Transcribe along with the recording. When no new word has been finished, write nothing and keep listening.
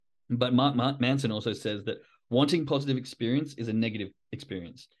But Mark Manson also says that wanting positive experience is a negative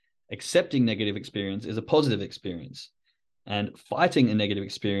experience. Accepting negative experience is a positive experience. And fighting a negative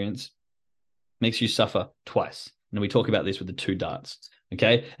experience makes you suffer twice. And we talk about this with the two darts.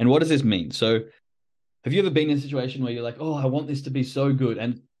 Okay. And what does this mean? So have you ever been in a situation where you're like, oh, I want this to be so good?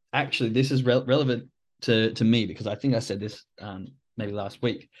 And actually, this is relevant to me because I think I said this maybe last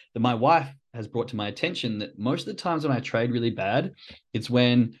week, that my wife has brought to my attention that most of the times when I trade really bad, it's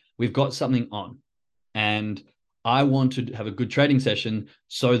when we've got something on and I want to have a good trading session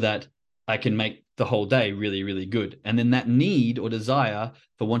so that I can make the whole day really, really good. And then that need or desire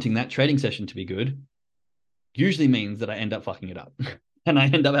for wanting that trading session to be good usually means that I end up fucking it up and I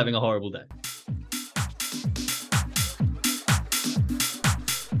end up having a horrible day.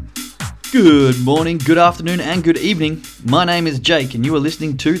 Good morning, good afternoon, and good evening. My name is Jake, and you are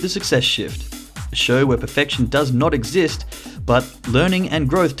listening to The Success Shift, a show where perfection does not exist, but learning and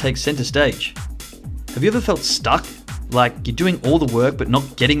growth takes center stage. Have you ever felt stuck? Like you're doing all the work but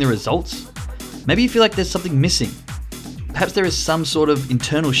not getting the results? Maybe you feel like there's something missing. Perhaps there is some sort of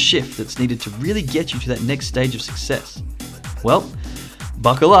internal shift that's needed to really get you to that next stage of success. Well,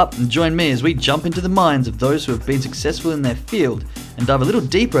 buckle up and join me as we jump into the minds of those who have been successful in their field and dive a little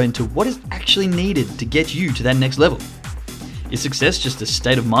deeper into what is actually needed to get you to that next level. Is success just a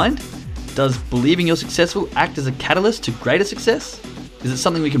state of mind? Does believing you're successful act as a catalyst to greater success? Is it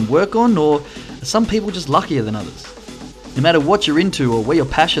something we can work on, or are some people just luckier than others? No matter what you're into or where your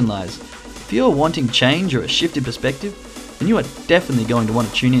passion lies, if you're wanting change or a shift in perspective, then you are definitely going to want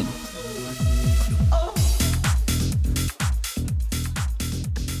to tune in.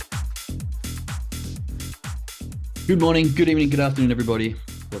 Good morning, good evening, good afternoon, everybody.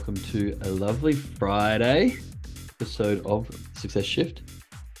 Welcome to a lovely Friday episode of Success Shift.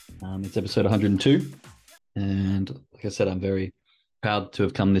 It's episode 102. And like I said, I'm very proud to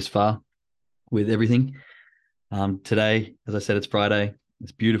have come this far with everything. Today, as I said, it's Friday.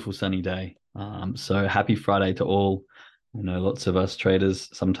 It's a beautiful sunny day. So happy Friday to all. I know lots of us traders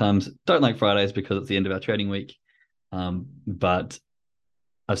sometimes don't like Fridays because it's the end of our trading week. But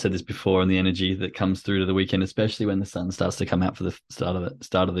I've said this before, and the energy that comes through to the weekend, especially when the sun starts to come out for the start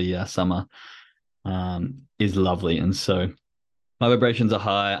of the summer, is lovely. And so my vibrations are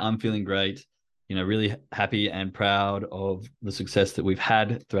high. I'm feeling great. You know, really happy and proud of the success that we've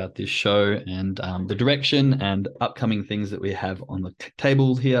had throughout this show and the direction and upcoming things that we have on the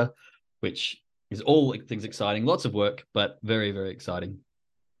table here, which is all things exciting, lots of work, but very, very exciting.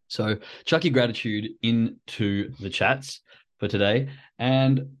 So chuck your gratitude into the chats for today,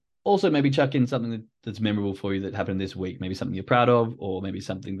 and also maybe chuck in something that's memorable for you that happened this week, maybe something you're proud of, or maybe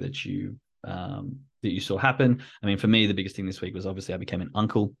something that you saw happen. I mean, for me, the biggest thing this week was obviously I became an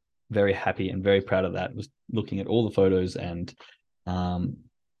uncle. Very happy and very proud of that. Was looking at all the photos and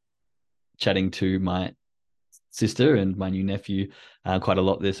chatting to my sister and my new nephew quite a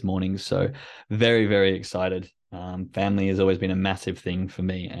lot this morning. So very, very excited. Family has always been a massive thing for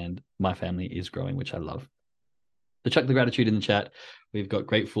me, and my family is growing, which I love. So chuck the gratitude in the chat. We've got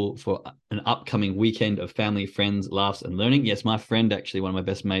grateful for an upcoming weekend of family, friends, laughs, and learning. Yes, my friend, actually, one of my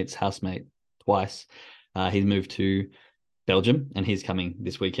best mates, housemate twice, he's moved to Belgium and he's coming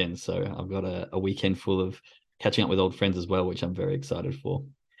this weekend. So I've got a weekend full of catching up with old friends as well, which I'm very excited for.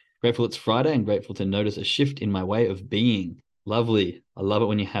 Grateful it's Friday and grateful to notice a shift in my way of being. Lovely. I love it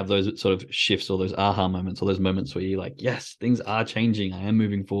when you have those sort of shifts or those aha moments or those moments where you're like, yes, things are changing. I am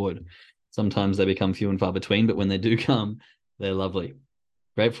moving forward. Sometimes they become few and far between, but when they do come, they're lovely.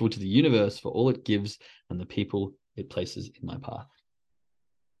 Grateful to the universe for all it gives and the people it places in my path.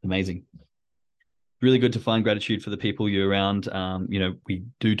 Amazing. Really good to find gratitude for the people you're around. We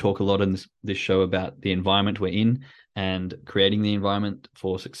do talk a lot in this show about the environment we're in and creating the environment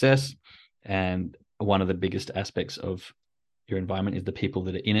for success. And one of the biggest aspects of your environment is the people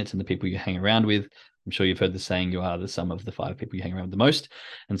that are in it and the people you hang around with. I'm sure you've heard the saying, you are the sum of the 5 people you hang around with the most.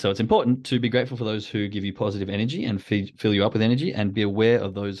 And so it's important to be grateful for those who give you positive energy and fill you up with energy, and be aware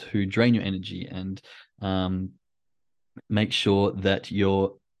of those who drain your energy, and make sure that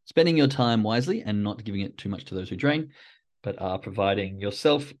you're spending your time wisely and not giving it too much to those who drain, but are providing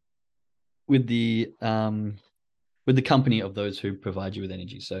yourself with the company of those who provide you with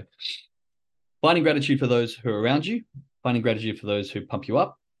energy. So finding gratitude for those who are around you, finding gratitude for those who pump you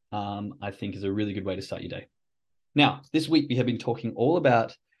up, I think is a really good way to start your day. Now, this week we have been talking all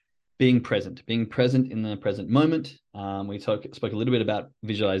about being present in the present moment. We spoke a little bit about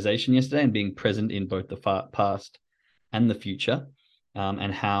visualization yesterday and being present in both the past and the future,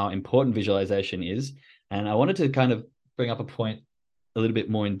 and how important visualization is. And I wanted to kind of bring up a point a little bit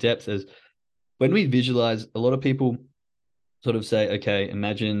more in depth, as when we visualize, a lot of people sort of say, okay,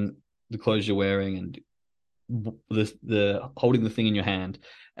 imagine the clothes you're wearing and the holding the thing in your hand,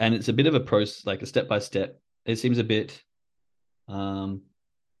 and it's a bit of a process, like a step by step. It seems a bit, um,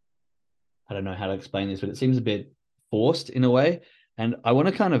 I don't know how to explain this, but it seems a bit forced in a way. And I want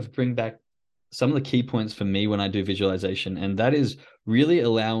to kind of bring back some of the key points for me when I do visualization, and that is really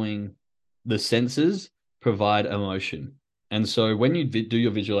allowing the senses provide emotion. And so when you do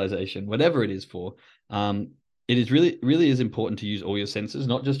your visualization, whatever it is for, it is really is important to use all your senses,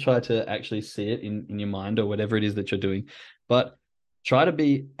 not just try to actually see it in your mind or whatever it is that you're doing, but try to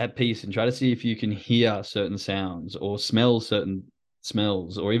be at peace and try to see if you can hear certain sounds or smell certain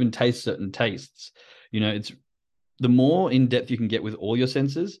smells or even taste certain tastes. It's the more in depth you can get with all your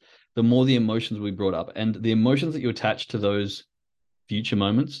senses, the more the emotions will be brought up. And the emotions that you attach to those future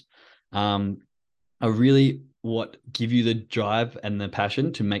moments are really what give you the drive and the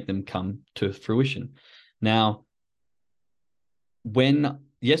passion to make them come to fruition. Now, when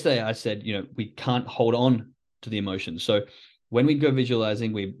yesterday I said, we can't hold on to the emotions. So when we go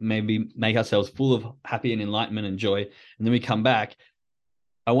visualizing, we maybe make ourselves full of happy and enlightenment and joy, and then we come back.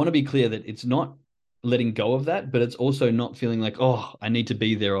 I want to be clear that it's not letting go of that, but it's also not feeling like, oh, I need to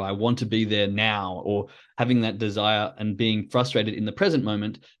be there or I want to be there now, or having that desire and being frustrated in the present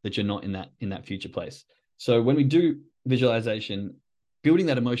moment that you're not in that future place. So when we do visualization, building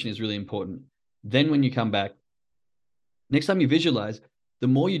that emotion is really important. Then when you come back, next time you visualize, the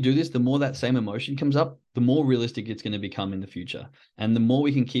more you do this, the more that same emotion comes up, the more realistic it's going to become in the future. And the more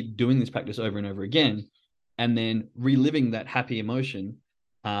we can keep doing this practice over and over again, and then reliving that happy emotion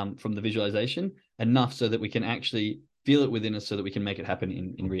from the visualization enough so that we can actually feel it within us so that we can make it happen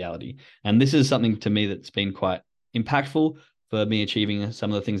in reality. And this is something to me that's been quite impactful for me achieving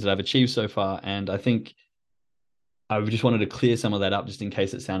some of the things that I've achieved so far. And I think I just wanted to clear some of that up just in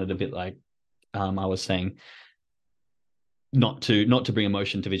case it sounded a bit like I was saying not to bring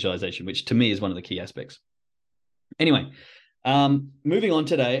emotion to visualization, which to me is one of the key aspects. Anyway, moving on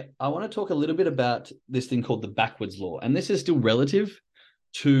today, I want to talk a little bit about this thing called the backwards law, and this is still relative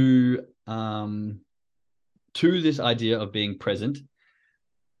to this idea of being present,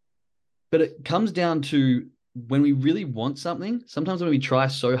 but it comes down to when we really want something. Sometimes when we try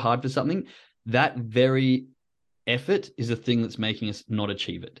so hard for something, that very effort is the thing that's making us not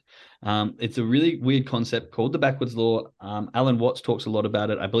achieve it. It's a really weird concept called the backwards law. Allan Watts talks a lot about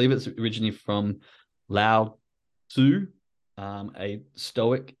it. I believe it's originally from Lao Tzu, a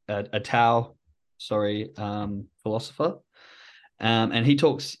Stoic, a Tao, philosopher. And he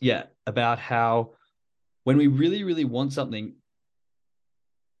talks, about how when we really, really want something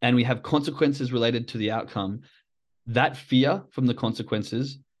and we have consequences related to the outcome, that fear from the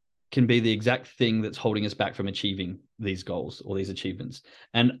consequences can be the exact thing that's holding us back from achieving these goals or these achievements.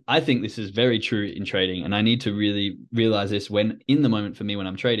 And I think this is very true in trading. And I need to really realize this when in the moment for me, when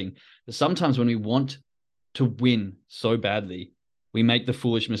I'm trading, that sometimes when we want to win so badly, we make the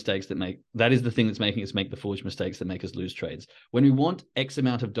foolish mistakes that is the thing that's making us make the foolish mistakes that make us lose trades. When we want X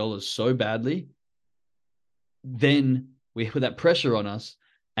amount of dollars so badly, then we put that pressure on us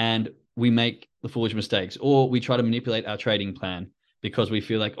and we make the foolish mistakes, or we try to manipulate our trading plan because we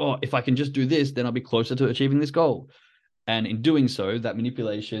feel like, oh, if I can just do this, then I'll be closer to achieving this goal. And in doing so, that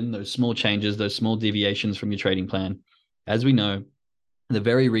manipulation, those small changes, those small deviations from your trading plan, as we know, the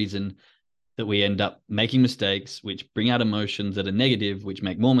very reason that we end up making mistakes, which bring out emotions that are negative, which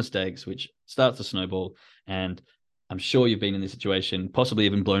make more mistakes, which starts to snowball. And I'm sure you've been in this situation, possibly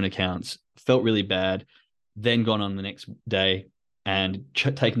even blown accounts, felt really bad, then gone on the next day and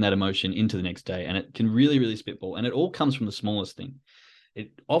taken that emotion into the next day. And it can really, really spitball. And it all comes from the smallest thing.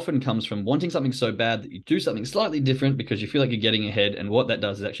 It often comes from wanting something so bad that you do something slightly different because you feel like you're getting ahead. And what that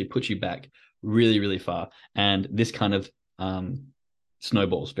does is actually put you back really, really far. And this kind of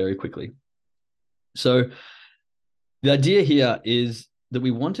snowballs very quickly. So the idea here is that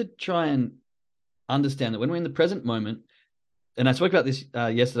we want to try and understand that when we're in the present moment, and I spoke about this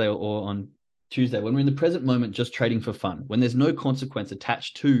yesterday or on Tuesday, when we're in the present moment just trading for fun, when there's no consequence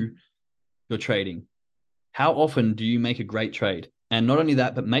attached to your trading, how often do you make a great trade? And not only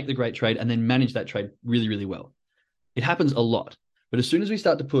that, but make the great trade and then manage that trade really, really well. It happens a lot. But as soon as we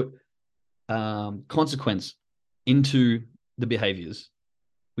start to put consequence into the behaviors,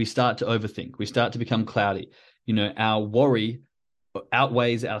 we start to overthink. We start to become cloudy. Our worry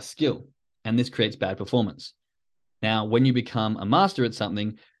outweighs our skill, and this creates bad performance. Now, when you become a master at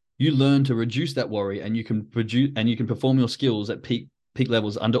something, you learn to reduce that worry, and you can perform your skills at peak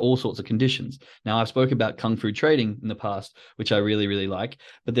levels under all sorts of conditions. Now, I've spoken about Kung Fu trading in the past, which I really, really like,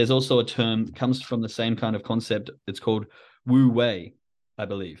 but there's also a term that comes from the same kind of concept. It's called Wu Wei, I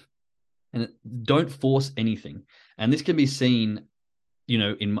believe. And don't force anything. And this can be seen,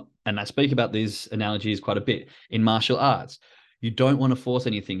 and I speak about these analogies quite a bit in martial arts. You don't want to force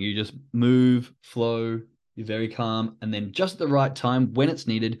anything. You just move, flow, you're very calm. And then just at the right time, when it's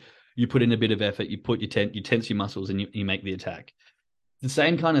needed, you put in a bit of effort, you tense your muscles, and you make the attack. The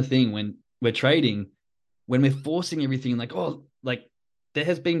same kind of thing when we're trading, when we're forcing everything, like there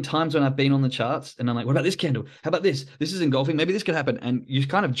has been times when I've been on the charts and I'm like, what about this candle? How about this? This is engulfing. Maybe this could happen. And you're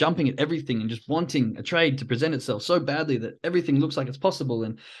kind of jumping at everything and just wanting a trade to present itself so badly that everything looks like it's possible.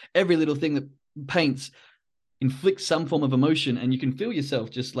 And every little thing that paints inflicts some form of emotion. And you can feel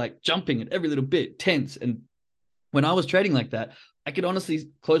yourself just like jumping at every little bit, tense. And when I was trading like that, I could honestly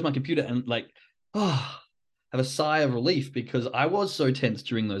close my computer and have a sigh of relief, because I was so tense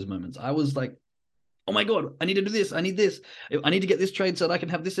during those moments. I was like, oh my God, I need to do this. I need this. I need to get this trade so that I can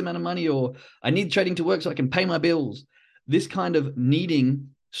have this amount of money, or I need trading to work so I can pay my bills. This kind of needing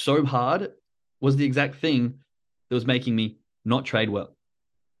so hard was the exact thing that was making me not trade well.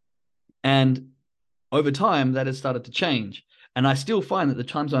 And over time, that has started to change. And I still find that the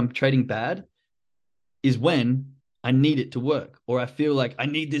times I'm trading bad is when I need it to work, or I feel like I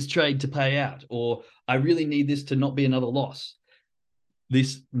need this trade to pay out, or I really need this to not be another loss.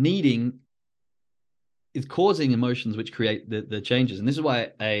 This needing is causing emotions which create the changes. And this is why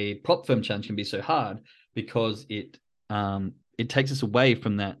a prop firm challenge can be so hard, because it takes us away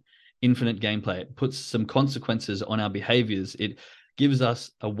from that infinite gameplay. It puts some consequences on our behaviors. It gives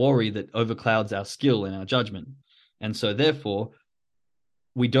us a worry that overclouds our skill and our judgment. And so therefore,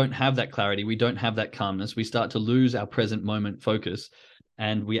 we don't have that clarity. We don't have that calmness. We start to lose our present moment focus,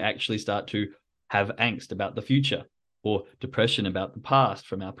 and we actually start to have angst about the future or depression about the past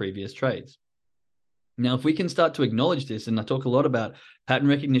from our previous trades. Now, if we can start to acknowledge this, and I talk a lot about pattern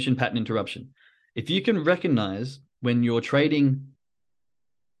recognition, pattern interruption. If you can recognize when you're trading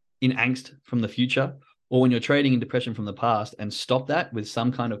in angst from the future, or when you're trading in depression from the past, and stop that with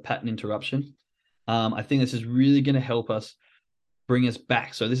some kind of pattern interruption, I think this is really going to help us bring us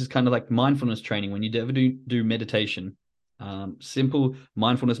back. So this is kind of like mindfulness training. When you ever do meditation, simple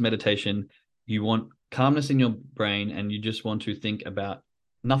mindfulness meditation, you want calmness in your brain, and you just want to think about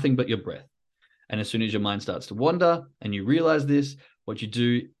nothing but your breath. And as soon as your mind starts to wander and you realize this, what you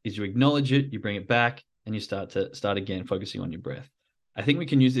do is you acknowledge it, you bring it back, and you start again focusing on your breath. I think we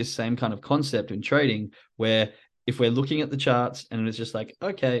can use this same kind of concept in trading, where if we're looking at the charts and it's just like,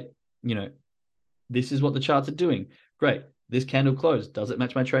 okay, this is what the charts are doing. Great. This candle closed. Does it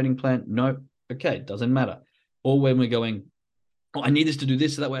match my trading plan? No. Okay. Doesn't matter. Or when we're going, oh, I need this to do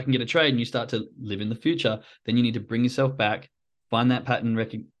this so that way I can get a trade, and you start to live in the future, then you need to bring yourself back, find that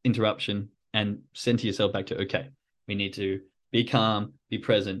pattern interruption, and center yourself back to, okay, we need to be calm, be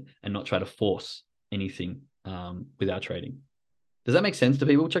present, and not try to force anything with our trading. Does that make sense to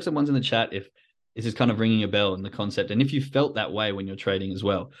people? Check some ones in the chat if this is kind of ringing a bell in the concept. And if you felt that way when you're trading as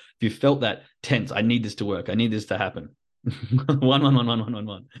well, if you felt that tense, I need this to work, I need this to happen.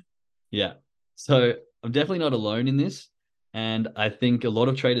 1. Yeah. So I'm definitely not alone in this. And I think a lot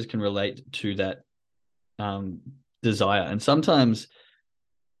of traders can relate to that desire. And sometimes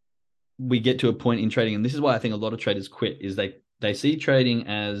we get to a point in trading, and this is why I think a lot of traders quit, is they see trading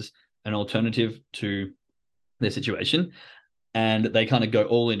as an alternative to their situation, and they kind of go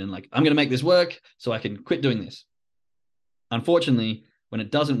all in and like, I'm going to make this work so I can quit doing this. Unfortunately, when it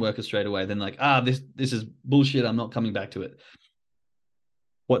doesn't work straight away, then like, this is bullshit, I'm not coming back to it.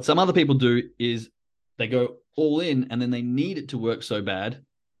 What some other people do is they go all in, and then they need it to work so bad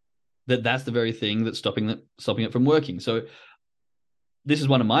that that's the very thing that's stopping it from working. So this is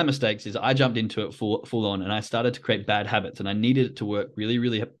one of my mistakes, is I jumped into it full on, and I started to create bad habits, and I needed it to work really,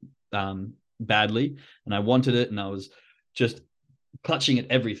 really badly. And I wanted it, and I was just clutching at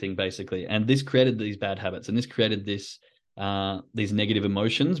everything basically. And this created these bad habits, and this created these negative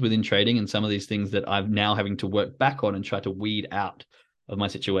emotions within trading, and some of these things that I'm now having to work back on and try to weed out of my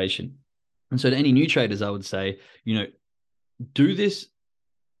situation. And so to any new traders, I would say, do this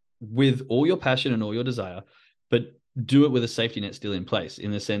with all your passion and all your desire, but do it with a safety net still in place,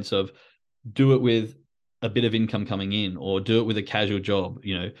 in the sense of do it with a bit of income coming in, or do it with a casual job.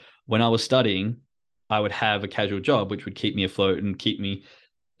 When I was studying, I would have a casual job, which would keep me afloat and keep me,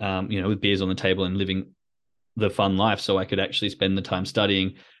 with beers on the table and living the fun life, so I could actually spend the time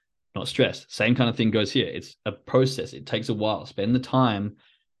studying, not stressed. Same kind of thing goes here. It's a process. It takes a while. Spend the time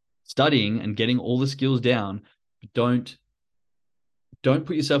studying and getting all the skills down. Don't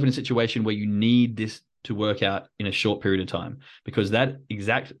put yourself in a situation where you need this to work out in a short period of time, because that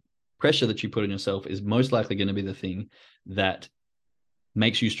exact pressure that you put on yourself is most likely going to be the thing that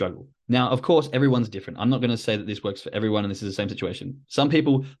makes you struggle. Now, of course, everyone's different. I'm not going to say that this works for everyone and this is the same situation. Some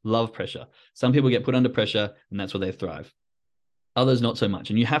people love pressure. Some people get put under pressure and that's where they thrive. Others, not so much.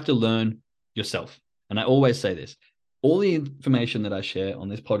 And you have to learn yourself. And I always say this, all the information that I share on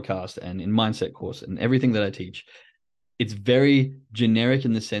this podcast and in mindset course and everything that I teach, it's very generic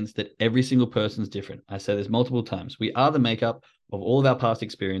in the sense that every single person's different. I say this multiple times. We are the makeup of all of our past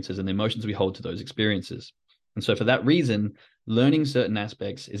experiences and the emotions we hold to those experiences. And so for that reason, learning certain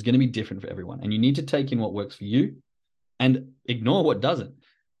aspects is going to be different for everyone. And you need to take in what works for you and ignore what doesn't.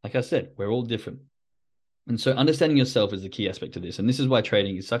 Like I said, we're all different. And so understanding yourself is the key aspect of this. And this is why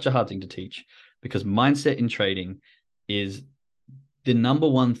trading is such a hard thing to teach, because mindset in trading is the number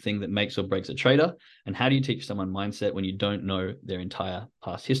one thing that makes or breaks a trader. And how do you teach someone mindset when you don't know their entire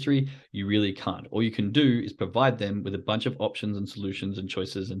past history? You really can't. All you can do is provide them with a bunch of options and solutions and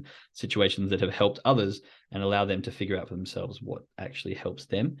choices and situations that have helped others and allow them to figure out for themselves what actually helps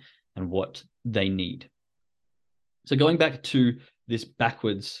them and what they need. So going back to this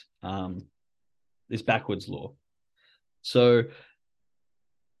backwards law. So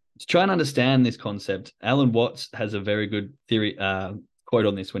to try and understand this concept, Allan Watts has a very good theory quote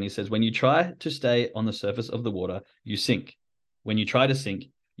on this when he says, when you try to stay on the surface of the water, you sink. When you try to sink,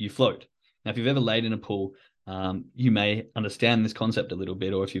 you float. Now, if you've ever laid in a pool, you may understand this concept a little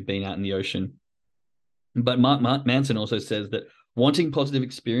bit, or if you've been out in the ocean. But Mark Manson also says that wanting positive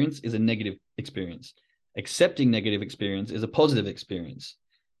experience is a negative experience. Accepting negative experience is a positive experience.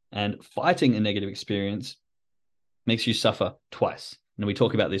 And fighting a negative experience makes you suffer twice. And we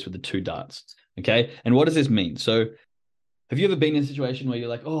talk about this with the two darts. Okay. And what does this mean? So have you ever been in a situation where you're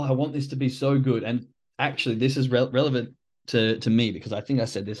like, oh, I want this to be so good? And actually, this is relevant to me, because I think I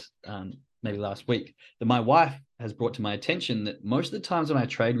said this maybe last week, that my wife has brought to my attention that most of the times when I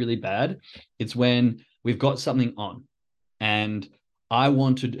trade really bad, it's when we've got something on and I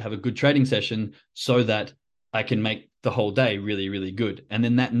want to have a good trading session so that I can make the whole day really, really good. And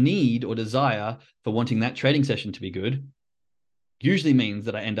then that need or desire for wanting that trading session to be good usually means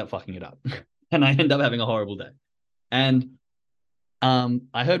that I end up fucking it up and I end up having a horrible day. And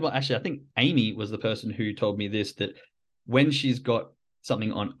I heard, well, actually, I think Amy was the person who told me this, that when she's got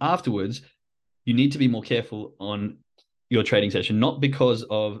something on afterwards, you need to be more careful on your trading session, not because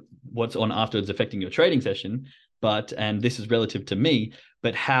of what's on afterwards affecting your trading session, but, and this is relative to me,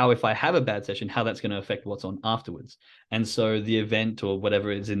 but how, if I have a bad session, how that's going to affect what's on afterwards. And so the event or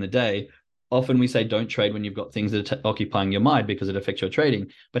whatever is in the day, often we say don't trade when you've got things that are occupying your mind because it affects your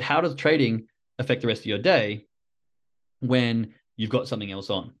trading. But how does trading affect the rest of your day when you've got something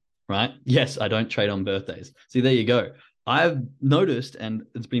else on, right? Yes, I don't trade on birthdays. See, there you go. I've noticed, and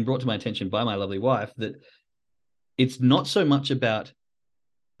it's been brought to my attention by my lovely wife, that it's not so much about,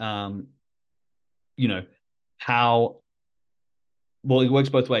 how, well, it works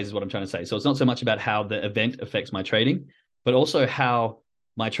both ways is what I'm trying to say. So it's not so much about how the event affects my trading, but also how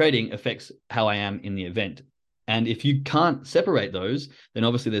my trading affects how I am in the event. And if you can't separate those, then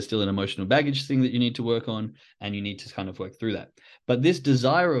obviously there's still an emotional baggage thing that you need to work on, and you need to kind of work through that. But this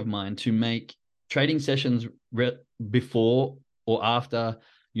desire of mine to make trading sessions before or after,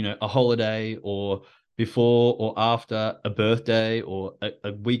 a holiday, or before or after a birthday or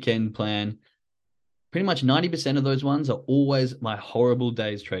a weekend plan, pretty much 90% of those ones are always my horrible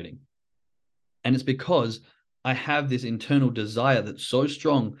days trading. And it's because I have this internal desire that's so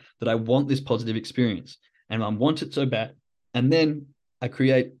strong that I want this positive experience and I want it so bad. And then I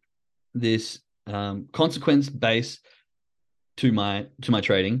create this consequence base to my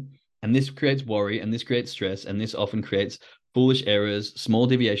trading. And this creates worry, and this creates stress, and this often creates foolish errors, small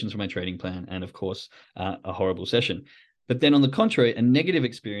deviations from my trading plan, and of course, a horrible session. But then on the contrary, a negative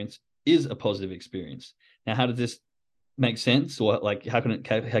experience is a positive experience. Now, how does this make sense? Or like, how can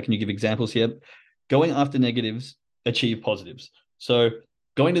you give examples here? Going after negatives achieve positives. So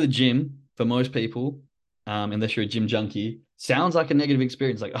going to the gym for most people, unless you're a gym junkie, sounds like a negative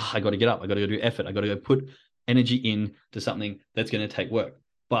experience. Like, oh, I got to get up. I got to go do effort. I got to go put energy in to something that's going to take work.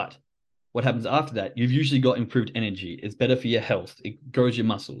 But what happens after that? You've usually got improved energy. It's better for your health. It grows your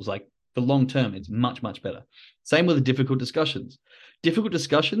muscles. Like, for long term, it's much, much better. Same with the difficult discussions. Difficult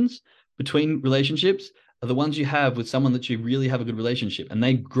discussions between relationships are the ones you have with someone that you really have a good relationship, and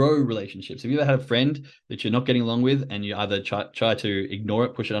they grow relationships. Have you ever had a friend that you're not getting along with and you either try to ignore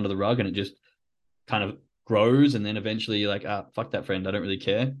it, push it under the rug, and it just kind of grows, and then eventually you're like, fuck that friend, I don't really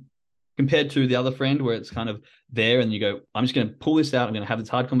care, compared to the other friend where it's kind of there and you go, I'm just going to pull this out, I'm going to have this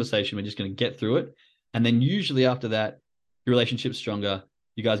hard conversation, we're just going to get through it. And then usually after that, your relationship's stronger,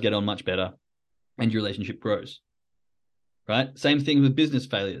 you guys get on much better, and your relationship grows, right? Same thing with business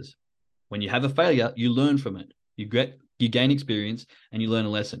failures. When you have a failure, you learn from it. You You gain experience and you learn a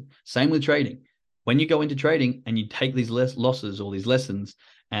lesson. Same with trading. When you go into trading and you take these losses or these lessons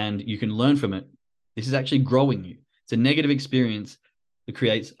and you can learn from it, this is actually growing you. It's a negative experience that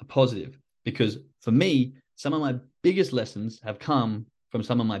creates a positive. Because for me, some of my biggest lessons have come from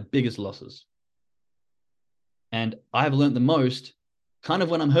some of my biggest losses. And I have learned the most kind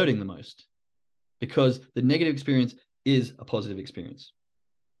of when I'm hurting the most, because the negative experience is a positive experience.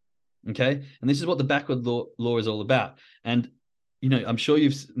 Okay. And this is what the backward law is all about. And, I'm sure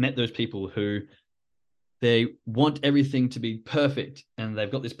you've met those people who they want everything to be perfect and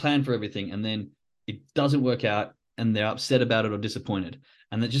they've got this plan for everything, and then it doesn't work out and they're upset about it or disappointed.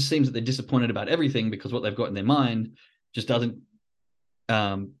 And it just seems that they're disappointed about everything because what they've got in their mind just doesn't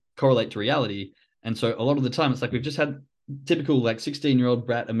correlate to reality. And so a lot of the time it's like we've just had typical 16-year-old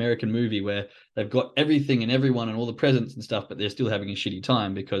brat American movie where they've got everything and everyone and all the presents and stuff, but they're still having a shitty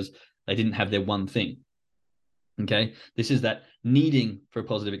time because they didn't have their one thing. Okay. This is that needing for a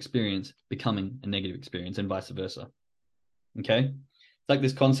positive experience becoming a negative experience, and vice versa. Okay. It's like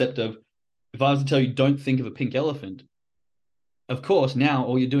this concept of, if I was to tell you, don't think of a pink elephant, of course, now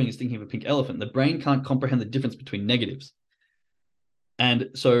all you're doing is thinking of a pink elephant. The brain can't comprehend the difference between negatives.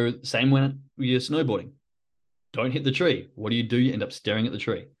 And so same when you're snowboarding. Don't hit the tree. What do? You end up staring at the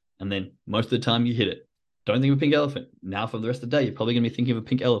tree. And then most of the time you hit it. Don't think of a pink elephant. Now for the rest of the day, you're probably going to be thinking of a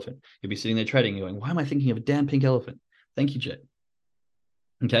pink elephant. You'll be sitting there trading and going, why am I thinking of a damn pink elephant? Thank you, Jet.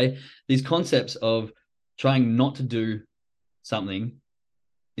 Okay. These concepts of trying not to do something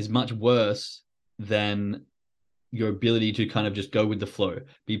is much worse than your ability to kind of just go with the flow,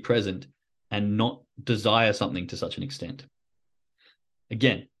 be present, and not desire something to such an extent.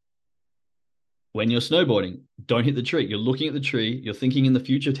 Again, when you're snowboarding, don't hit the tree. You're looking at the tree, you're thinking in the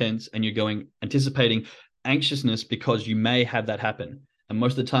future tense, and you're going, anticipating anxiousness because you may have that happen. And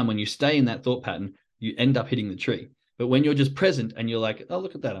most of the time when you stay in that thought pattern, you end up hitting the tree. But when you're just present and you're like, oh,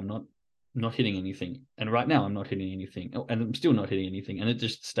 look at that, I'm not hitting anything. And right now I'm not hitting anything. Oh, and I'm still not hitting anything. And it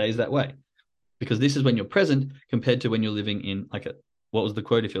just stays that way. Because this is when you're present compared to when you're living in what was the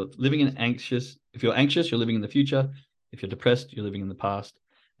quote? If you're anxious, you're living in the future. If you're depressed, you're living in the past.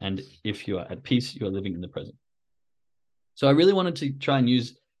 And if you are at peace, you are living in the present. So I really wanted to try and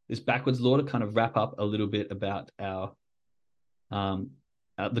use this backwards law to kind of wrap up a little bit about our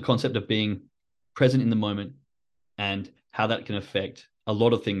the concept of being present in the moment and how that can affect a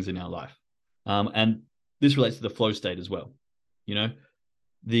lot of things in our life. And this relates to the flow state as well.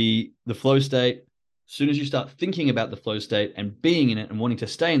 The flow state, as soon as you start thinking about the flow state and being in it and wanting to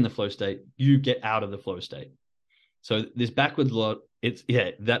stay in the flow state, you get out of the flow state. So this backwards law,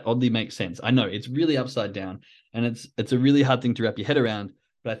 that oddly makes sense. I know it's really upside down and it's a really hard thing to wrap your head around.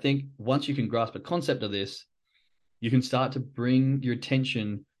 But I think once you can grasp a concept of this, you can start to bring your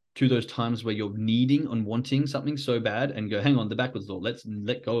attention to those times where you're needing and wanting something so bad and go, hang on, the backwards law, let's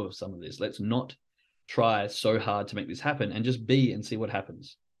let go of some of this. Let's not try so hard to make this happen and just be and see what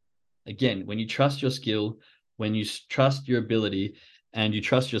happens. Again, when you trust your skill, when you trust your ability and you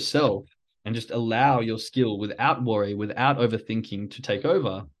trust yourself and just allow your skill without worry, without overthinking to take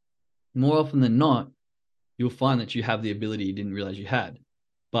over, more often than not, you'll find that you have the ability you didn't realize you had.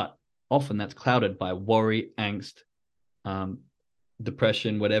 But often that's clouded by worry, angst,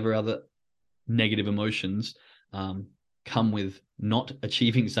 depression, whatever other negative emotions come with not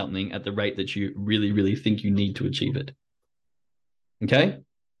achieving something at the rate that you really, really think you need to achieve it. Okay?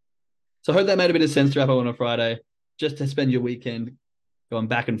 So I hope that made a bit of sense to wrap up on a Friday, just to spend your weekend going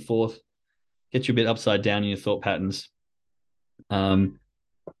back and forth, get you a bit upside down in your thought patterns. I'm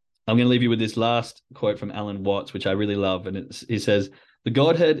going to leave you with this last quote from Allan Watts, which I really love. And he says, "The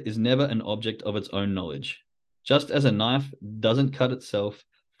Godhead is never an object of its own knowledge. Just as a knife doesn't cut itself,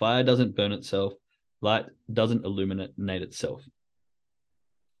 fire doesn't burn itself, light doesn't illuminate itself."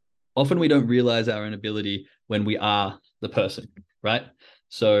 Often we don't realize our own ability when we are the person, right?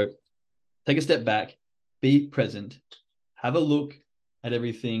 So take a step back, be present, have a look at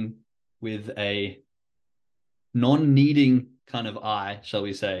everything with a non-needing kind of eye, shall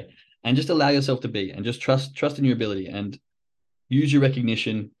we say, and just allow yourself to be and just trust in your ability and use your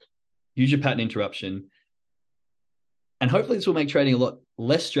recognition, use your pattern interruption. And hopefully this will make trading a lot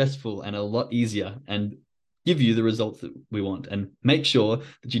less stressful and a lot easier and give you the results that we want, and make sure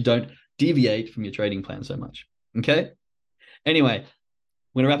that you don't deviate from your trading plan so much. Okay? Anyway, I'm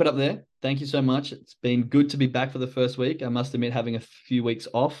going to wrap it up there. Thank you so much. It's been good to be back for the first week. I must admit, having a few weeks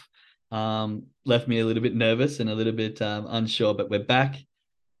off left me a little bit nervous and a little bit unsure, but we're back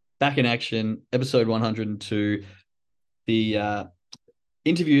in action. Episode 102. The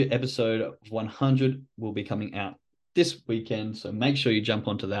interview episode of 100 will be coming out this weekend. So make sure you jump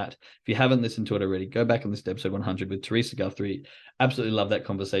onto that. If you haven't listened to it already, go back and listen to episode 100 with Teresa Guthrie. Absolutely love that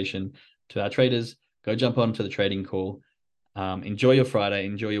conversation. To our traders, go jump onto the trading call. Enjoy your Friday.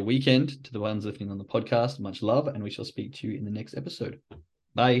 Enjoy your weekend. To the ones listening on the podcast, much love. And we shall speak to you in the next episode.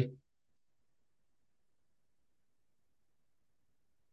 Bye.